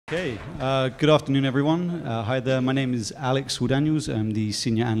Okay, good afternoon, everyone. Hi there, my name is Alex Daniels. I'm the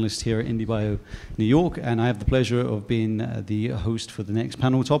senior analyst here at IndieBio New York, and I have the pleasure of being the host for the next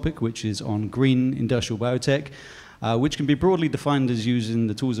panel topic, which is on green industrial biotech, which can be broadly defined as using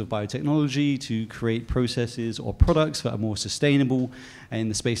the tools of biotechnology to create processes or products that are more sustainable in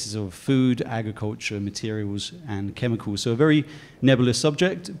the spaces of food, agriculture, materials, and chemicals. So a very nebulous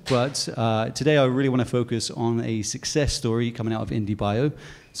subject, but today I really want to focus on a success story coming out of IndieBio.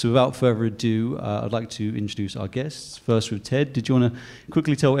 So without further ado, I'd like to introduce our guests. First with Ted. Did you want to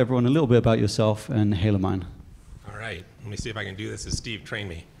quickly tell everyone a little bit about yourself and Halomine? All right, let me see if I can do this as Steve trained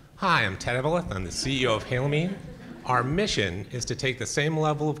me. Hi, I'm Ted Eveleth. I'm the CEO of Halomine. Our mission is to take the same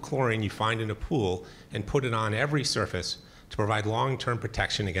level of chlorine you find in a pool and put it on every surface to provide long-term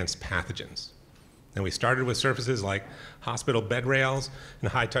protection against pathogens. And we started with surfaces like hospital bed rails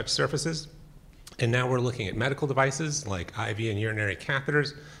and high-touch surfaces. And now we're looking at medical devices like IV and urinary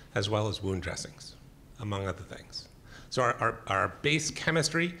catheters, as well as wound dressings, among other things. So our base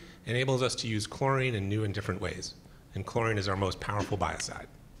chemistry enables us to use chlorine in new and different ways. And chlorine is our most powerful biocide.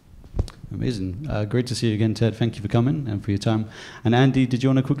 Amazing. Great to see you again, Ted. Thank you for coming and for your time. And Andy, did you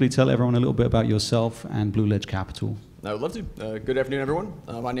want to quickly tell everyone a little bit about yourself and Blue Ledge Capital? I would love to. Good afternoon, everyone.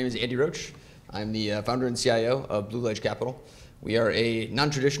 My name is Andy Roach. I'm the founder and CIO of Blue Ledge Capital. We are a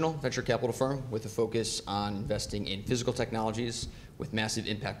non-traditional venture capital firm with a focus on investing in physical technologies with massive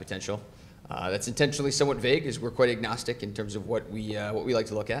impact potential. That's intentionally somewhat vague, as we're quite agnostic in terms of what we like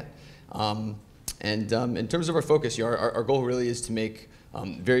to look at. In terms of our focus, our goal really is to make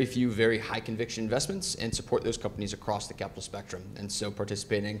very few, very high conviction investments and support those companies across the capital spectrum. And so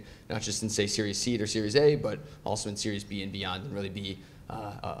participating not just in, say, Series C or Series A, but also in Series B and beyond, and really be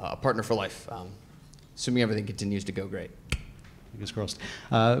a partner for life, assuming everything continues to go great. Fingers crossed.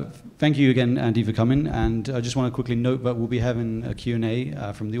 Thank you again, Andy, for coming. And I just want to quickly note that we'll be having a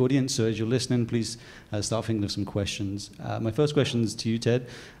Q&A from the audience. So as you're listening, please start thinking of some questions. My first question is to you, Ted.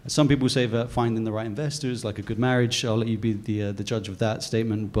 Some people say that finding the right investors, like a good marriage, I'll let you be the judge of that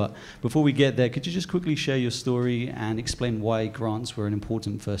statement. But before we get there, could you just quickly share your story and explain why grants were an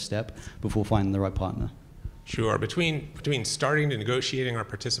important first step before finding the right partner? Sure. Between starting to negotiating our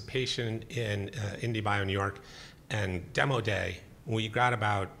participation in IndieBio New York and demo day, we got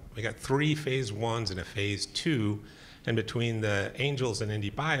 3 phase 1s and a phase 2, and between the angels and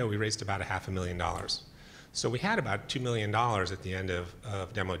IndieBio, we raised about $500,000. So we had about $2 million at the end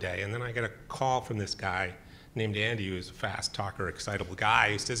of demo day, and then I got a call from this guy named Andy, who's a fast talker, excitable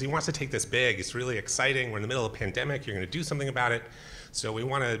guy, who says he wants to take this big. It's really exciting. We're in the middle of a pandemic. You're going to do something about it. So we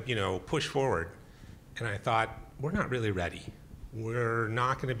want to, push forward. And I thought, we're not really ready. We're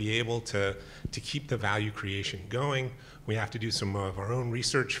not going to be able to keep the value creation going. We have to do some of our own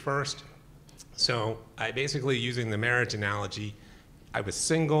research first. So I basically, using the marriage analogy, I was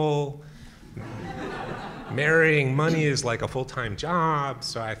single. Marrying money is like a full-time job.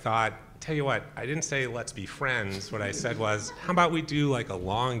 So I thought, tell you what, I didn't say let's be friends. What I said was, how about we do like a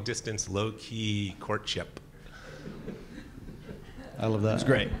long-distance, low-key courtship? I love that. It's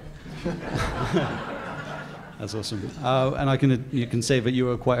great. That's awesome. And you can say that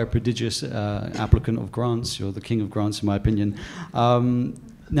you are quite a prodigious applicant of grants. You're the king of grants, in my opinion.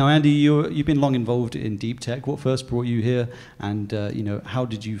 Now, Andy, you've been long involved in deep tech. What first brought you here? And how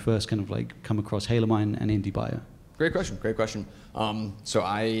did you first kind of like come across Halomine and IndieBio? Great question. So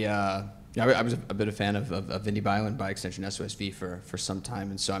I was a bit of a fan of IndieBio and by extension SOSV for some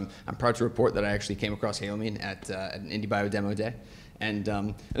time. And so I'm proud to report that I actually came across Halomine at an IndieBio demo day. And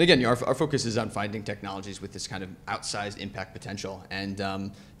again, our focus is on finding technologies with this kind of outsized impact potential. And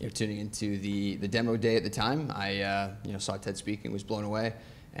tuning into the demo day at the time, I saw Ted speak and was blown away.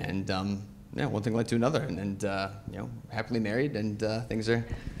 And one thing led to another, and happily married, and things are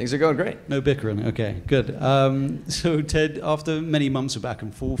going great. No bickering. Okay, good. So Ted, after many months of back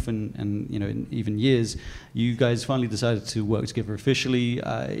and forth and even years, you guys finally decided to work together officially.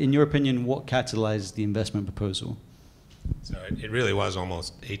 In your opinion, what catalyzed the investment proposal? So it really was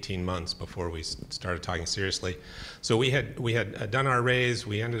almost 18 months before we started talking seriously. So we had done our raise.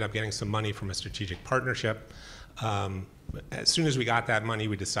 We ended up getting some money from a strategic partnership. As soon as we got that money,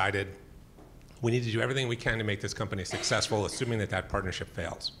 we decided we need to do everything we can to make this company successful, assuming that partnership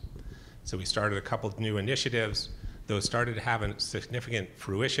fails. So we started a couple of new initiatives. Those started to have a significant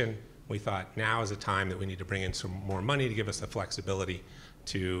fruition. We thought now is a time that we need to bring in some more money to give us the flexibility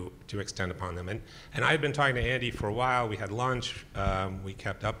to extend upon them. And I've been talking to Andy for a while. We had lunch. We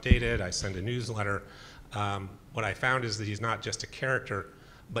kept updated. I sent a newsletter. What I found is that he's not just a character,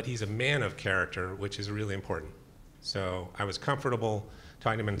 but he's a man of character, which is really important. So I was comfortable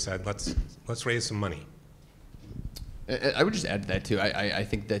talking to him and said, let's raise some money. I would just add to that too. I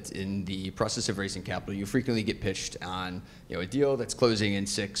think that in the process of raising capital, you frequently get pitched on a deal that's closing in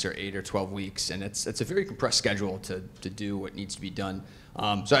 6 or 8 or 12 weeks, and it's a very compressed schedule to do what needs to be done.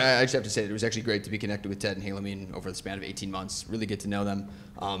 So I just have to say that it was actually great to be connected with Ted and Halomine over the span of 18 months. Really get to know them,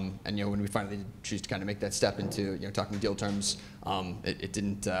 and when we finally choose to kind of make that step into talking deal terms, it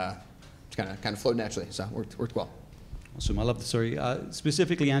didn't kind of flowed naturally. So worked well. Awesome, I love the story.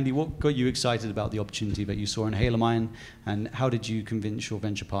 Specifically, Andy, what got you excited about the opportunity that you saw in Halomine, and how did you convince your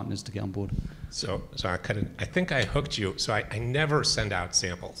venture partners to get on board? So I think I hooked you. So I never send out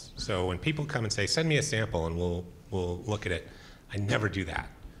samples. So when people come and say, send me a sample and we'll look at it, I never do that.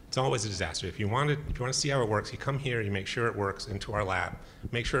 It's always a disaster. If you want to see how it works, you come here, you make sure it works into our lab,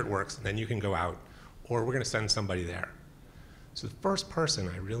 make sure it works, and then you can go out, or we're going to send somebody there. So the first person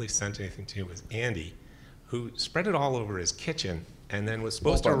I really sent anything to was Andy, who spread it all over his kitchen and then was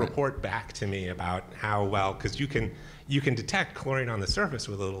supposed to report back to me about how well, because you can detect chlorine on the surface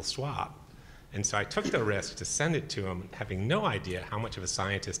with a little swab. And so I took the risk to send it to him, having no idea how much of a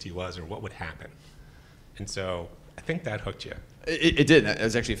scientist he was or what would happen. And so I think that hooked you. It did. That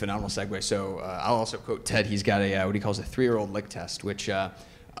was actually a phenomenal segue. So I'll also quote Ted. He's got a what he calls a 3-year-old lick test, which up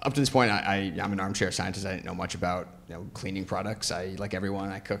to this point, I'm an armchair scientist. I didn't know much about cleaning products. Like everyone,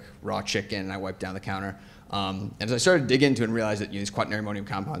 I cook raw chicken and I wipe down the counter. And as I started to dig into and realized that these quaternary ammonium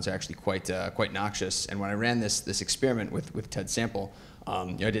compounds are actually quite noxious. And when I ran this experiment with Ted's sample,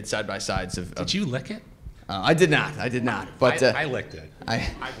 I did side-by-sides of. Did you lick it? I did not. But I licked it.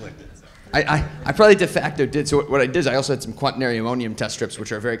 I've licked it. So. I probably de facto did. So what I did is I also had some quaternary ammonium test strips,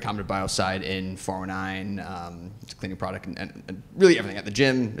 which are very common to biocide in 409. It's a cleaning product, and really everything at the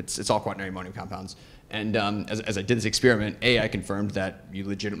gym. It's all quaternary ammonium compounds. And as I did this experiment, I confirmed that you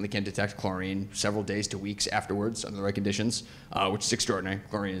legitimately can detect chlorine several days to weeks afterwards under the right conditions, which is extraordinary.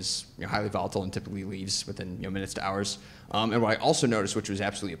 Chlorine is highly volatile and typically leaves within minutes to hours. And what I also noticed, which was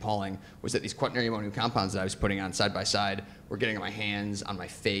absolutely appalling, was that these quaternary ammonium compounds that I was putting on side by side were getting on my hands, on my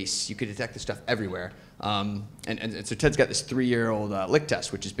face. You could detect this stuff everywhere. And so Ted's got this 3-year-old lick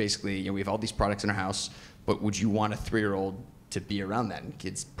test, which is basically, we have all these products in our house, but would you want a 3-year-old to be around that? And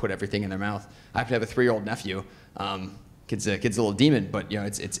kids put everything in their mouth. I happen to have a 3-year-old nephew. Kid's a little demon, but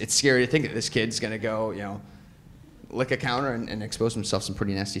it's scary to think that this kid's gonna go lick a counter and expose himself to some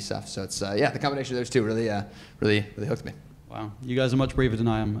pretty nasty stuff. So it's the combination of those two really hooked me. Wow, you guys are much braver than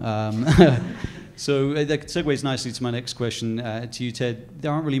I am. So that segues nicely to my next question to you, Ted. There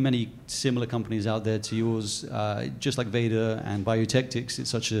aren't really many similar companies out there to yours. Just like Veda and Biotectics, it's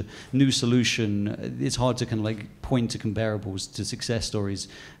such a new solution. It's hard to kind of point to comparables, to success stories,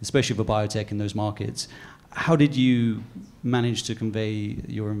 especially for biotech in those markets. How did you manage to convey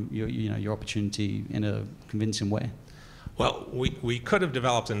your opportunity in a convincing way? Well, we could have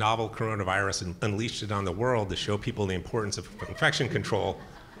developed a novel coronavirus and unleashed it on the world to show people the importance of infection control,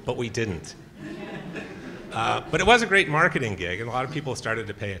 but we didn't. But it was a great marketing gig, and a lot of people started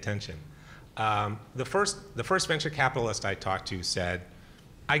to pay attention. The first venture capitalist I talked to said,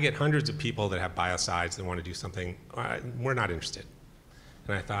 I get hundreds of people that have biocides that want to do something. We're not interested.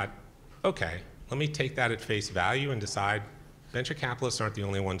 And I thought, okay, let me take that at face value and decide venture capitalists aren't the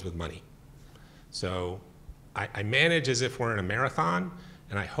only ones with money. So I manage as if we're in a marathon,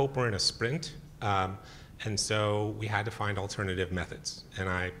 and I hope we're in a sprint. And so we had to find alternative methods. And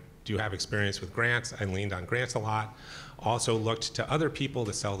I do have experience with grants. I leaned on grants a lot. Also looked to other people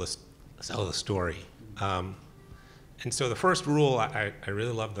to sell the story. And so the first rule, I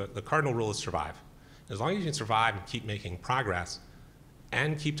really love, the cardinal rule is survive. As long as you can survive and keep making progress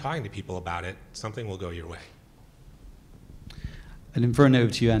and keep talking to people about it, something will go your way. And then throwing it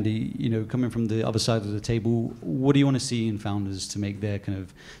over to you, Andy, coming from the other side of the table, what do you want to see in founders to make their kind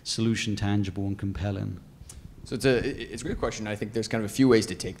of solution tangible and compelling? So it's a great question. I think there's kind of a few ways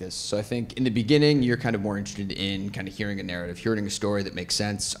to take this. So I think in the beginning, you're kind of more interested in kind of hearing a narrative, hearing a story that makes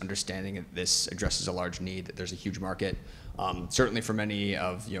sense, understanding that this addresses a large need, that there's a huge market. Certainly for many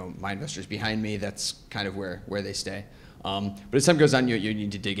of my investors behind me, that's kind of where they stay. But as time goes on, you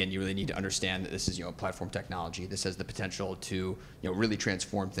need to dig in. You really need to understand that this is a platform technology. This has the potential to really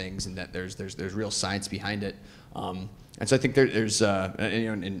transform things, and that there's real science behind it. And so I think there's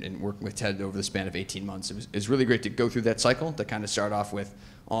in working with Ted over the span of 18 months, it was really great to go through that cycle, to kind of start off with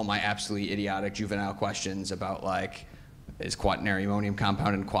all my absolutely idiotic juvenile questions about is quaternary ammonium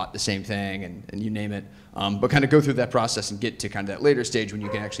compound and quat the same thing, and you name it. But kind of go through that process and get to kind of that later stage when you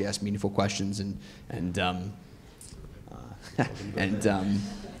can actually ask meaningful questions and get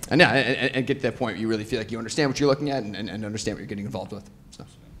to that point where you really feel like you understand what you're looking at and understand what you're getting involved with. So.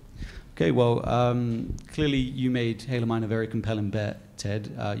 Okay, well, clearly you made Halomine a very compelling bet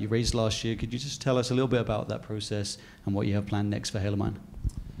Ted. You raised last year. Could you just tell us a little bit about that process and what you have planned next for Halomine?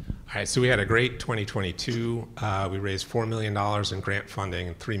 All right, so we had a great 2022. We raised $4 million in grant funding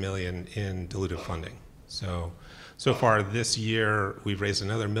and $3 million in dilutive funding. So far this year, we've raised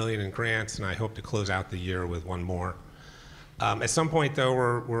another $1 million in grants, and I hope to close out the year with one more. At some point, though,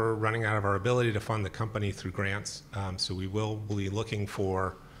 we're running out of our ability to fund the company through grants, so we will be looking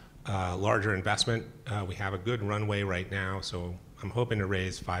for larger investment. We have a good runway right now, so I'm hoping to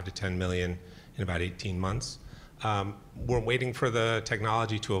raise 5 to 10 million in about 18 months. We're waiting for the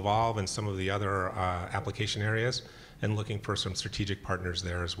technology to evolve in some of the other application areas and looking for some strategic partners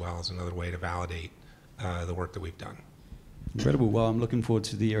there as well as another way to validate the work that we've done. Incredible. Well, I'm looking forward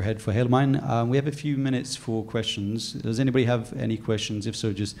to the year ahead for Halomine. We have a few minutes for questions. Does anybody have any questions? If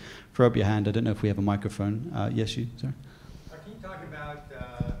so, just throw up your hand. I don't know if we have a microphone. Yes, you, sir? Can you talk about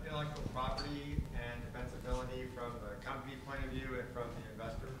intellectual property and defensibility from the company point of view and from the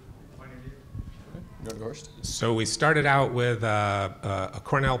investor point of view? Go first. So we started out with a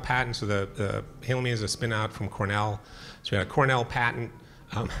Cornell patent. So the Halomine is a spin out from Cornell. So we had a Cornell patent.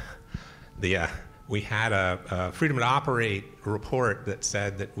 We had a Freedom to Operate report that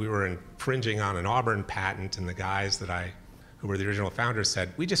said that we were infringing on an Auburn patent, and the guys who were the original founders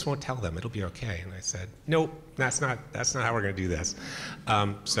said, "We just won't tell them; it'll be okay." And I said, "Nope, that's not how we're going to do this."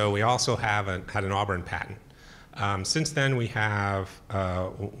 So we also had an Auburn patent. Since then, we have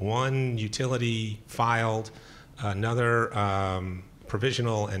one utility filed, another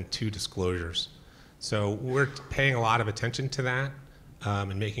provisional, and 2 disclosures. So we're paying a lot of attention to that.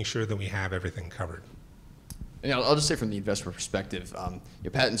 And making sure that we have everything covered. Yeah, I'll just say from the investor perspective, your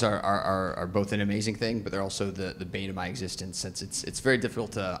patents are both an amazing thing, but they're also the bane of my existence, since it's very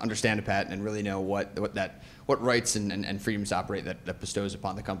difficult to understand a patent and really know what rights and freedoms to operate that bestows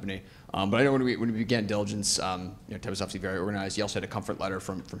upon the company. But I know when we began diligence, Ted was obviously very organized. He also had a comfort letter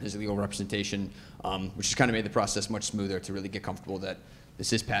from his legal representation, which just kind of made the process much smoother to really get comfortable that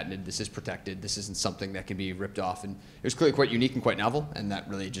this is patented, this is protected, this isn't something that can be ripped off. And it was clearly quite unique and quite novel, and that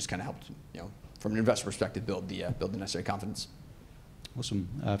really just kind of helped, from an investor perspective, build the necessary confidence. Awesome.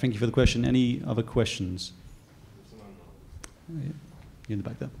 Thank you for the question. Any other questions? You're in the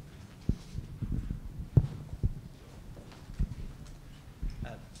back there.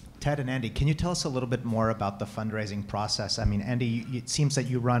 Ted and Andy, can you tell us a little bit more about the fundraising process? I mean, Andy, it seems that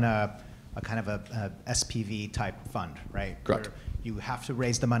you run a kind of a SPV type fund, right? Correct. Where you have to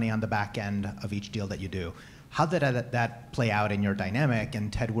raise the money on the back end of each deal that you do. How did that play out in your dynamic?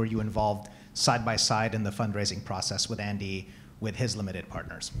 And Ted, were you involved side by side in the fundraising process with Andy, with his limited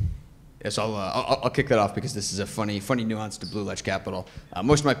partners? Yes, I'll kick that off because this is a funny nuance to Blue Ledge Capital.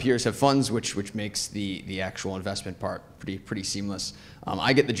 Most of my peers have funds, which makes the actual investment part pretty seamless.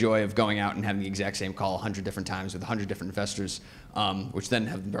 I get the joy of going out and having the exact same call 100 different times with 100 different investors, which then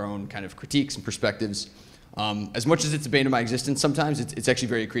have their own kind of critiques and perspectives. As much as it's a bane of my existence, sometimes it's actually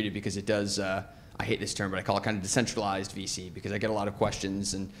very accretive because it does. I hate this term, but I call it kind of decentralized VC, because I get a lot of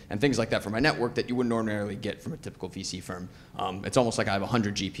questions and things like that from my network that you wouldn't ordinarily get from a typical VC firm. It's almost like I have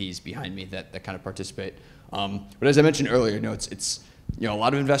 100 GPs behind me that kind of participate. But as I mentioned earlier, it's a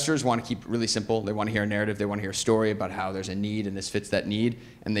lot of investors want to keep it really simple. They want to hear a narrative. They want to hear a story about how there's a need and this fits that need,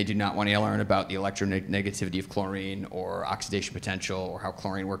 and they do not want to learn about the electronegativity of chlorine or oxidation potential or how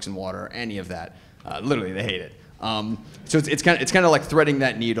chlorine works in water, any of that. Literally, they hate it. So it's kind of like threading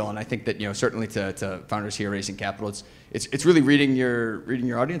that needle, and I think that certainly to founders here raising capital, it's really reading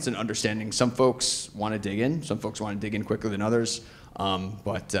your audience and understanding. Some folks want to dig in, some folks want to dig in quicker than others,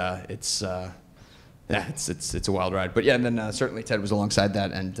 but it's a wild ride. But yeah, and then certainly Ted was alongside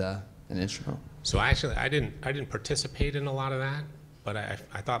that and instrumental. So actually, I didn't participate in a lot of that, but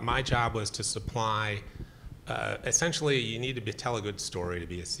I thought my job was to supply. Essentially, you need to tell a good story to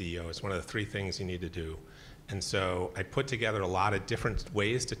be a CEO. It's one of the 3 things you need to do. And so I put together a lot of different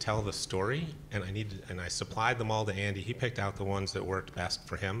ways to tell the story, and I supplied them all to Andy. He picked out the ones that worked best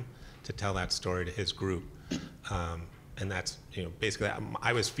for him to tell that story to his group. And that's, basically,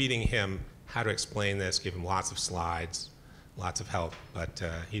 I was feeding him how to explain this, give him lots of slides, lots of help, but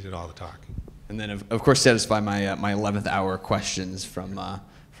he did all the talking. And then, of course, satisfy my 11th hour questions from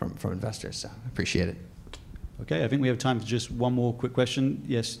investors. So I appreciate it. Okay, I think we have time for just one more quick question.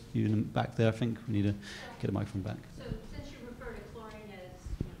 Yes, you in the back there, I think. We need to get a microphone back. So since you refer to chlorine as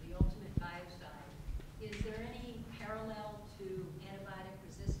the ultimate biocide, is there any parallel to antibiotic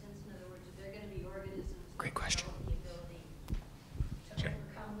resistance? In other words, are there going to be organisms Great question. that develop the ability to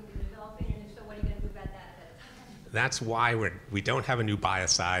overcome what you're developing? And if so, what are you going to do about that ahead of time? That's why we don't have a new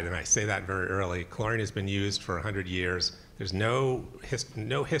biocide, and I say that very early. Chlorine has been used for 100 years. There's no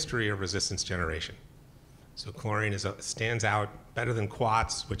history of resistance generation. So chlorine stands out better than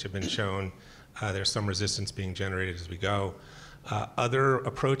quats, which have been shown. There's some resistance being generated as we go. Other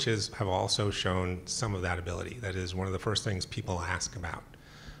approaches have also shown some of that ability. That is one of the first things people ask about.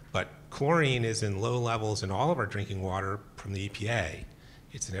 But chlorine is in low levels in all of our drinking water from the EPA.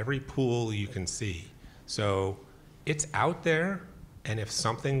 It's in every pool you can see. So it's out there, and if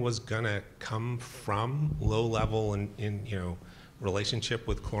something was gonna come from low level in relationship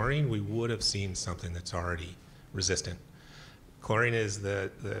with chlorine, we would have seen something that's already resistant. Chlorine is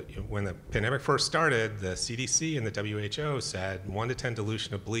when the pandemic first started, the CDC and the WHO said 1 to 10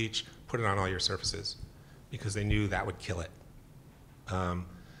 dilution of bleach, put it on all your surfaces, because they knew that would kill it.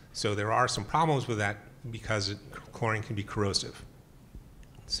 So there are some problems with that because chlorine can be corrosive.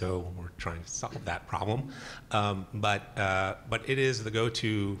 So we're trying to solve that problem. But it is the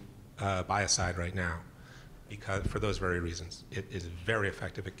go-to biocide right now, because for those very reasons. It is very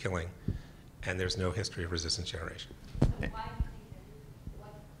effective at killing, and there's no history of resistance generation. So why do you think that is?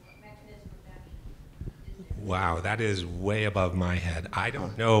 What mechanism of action is there? Wow, that is way above my head. I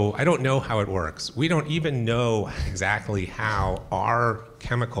don't know how it works. We don't even know exactly how our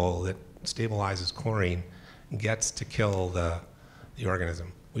chemical that stabilizes chlorine gets to kill the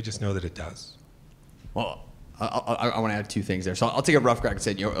organism. We just know that it does. Well, I want to add 2 things there. So I'll take a rough crack and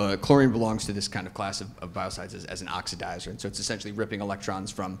say, chlorine belongs to this kind of class of biocides as an oxidizer, and so it's essentially ripping electrons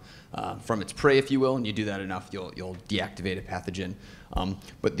from its prey, if you will. And you do that enough, you'll deactivate a pathogen.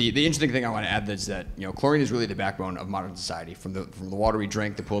 But the interesting thing I want to add is that chlorine is really the backbone of modern society, from the water we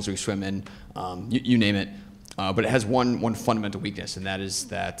drink, the pools we swim in, you name it. But it has one fundamental weakness, and that is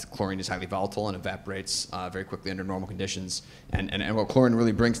that chlorine is highly volatile and evaporates very quickly under normal conditions. And what chlorine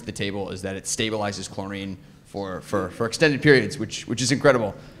really brings to the table is that it stabilizes chlorine for extended periods, which is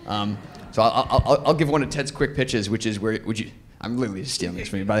incredible. So I'll give one of Ted's quick pitches, which is I'm literally just stealing this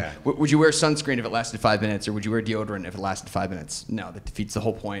from you, but would you wear sunscreen if it lasted 5 minutes, or would you wear deodorant if it lasted 5 minutes? No, that defeats the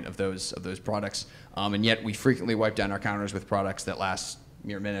whole point of those products. And yet we frequently wipe down our counters with products that last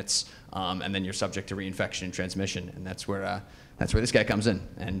mere minutes, and then you're subject to reinfection and transmission, and that's where this guy comes in,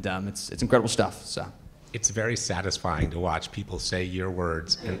 and it's incredible stuff. So. It's very satisfying to watch people say your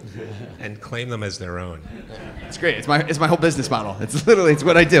words and claim them as their own. It's great. It's my whole business model. It's literally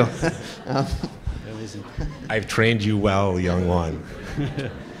what I do. I've trained you well, young one.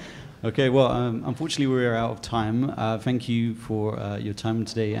 Okay, well, unfortunately we're out of time. Thank you for your time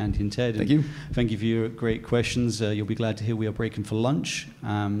today, Andy and Ted. Thank you. Thank you for your great questions. You'll be glad to hear we are breaking for lunch.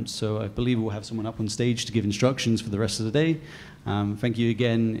 So I believe we'll have someone up on stage to give instructions for the rest of the day. Thank you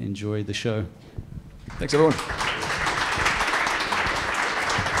again. Enjoy the show. Thanks, everyone.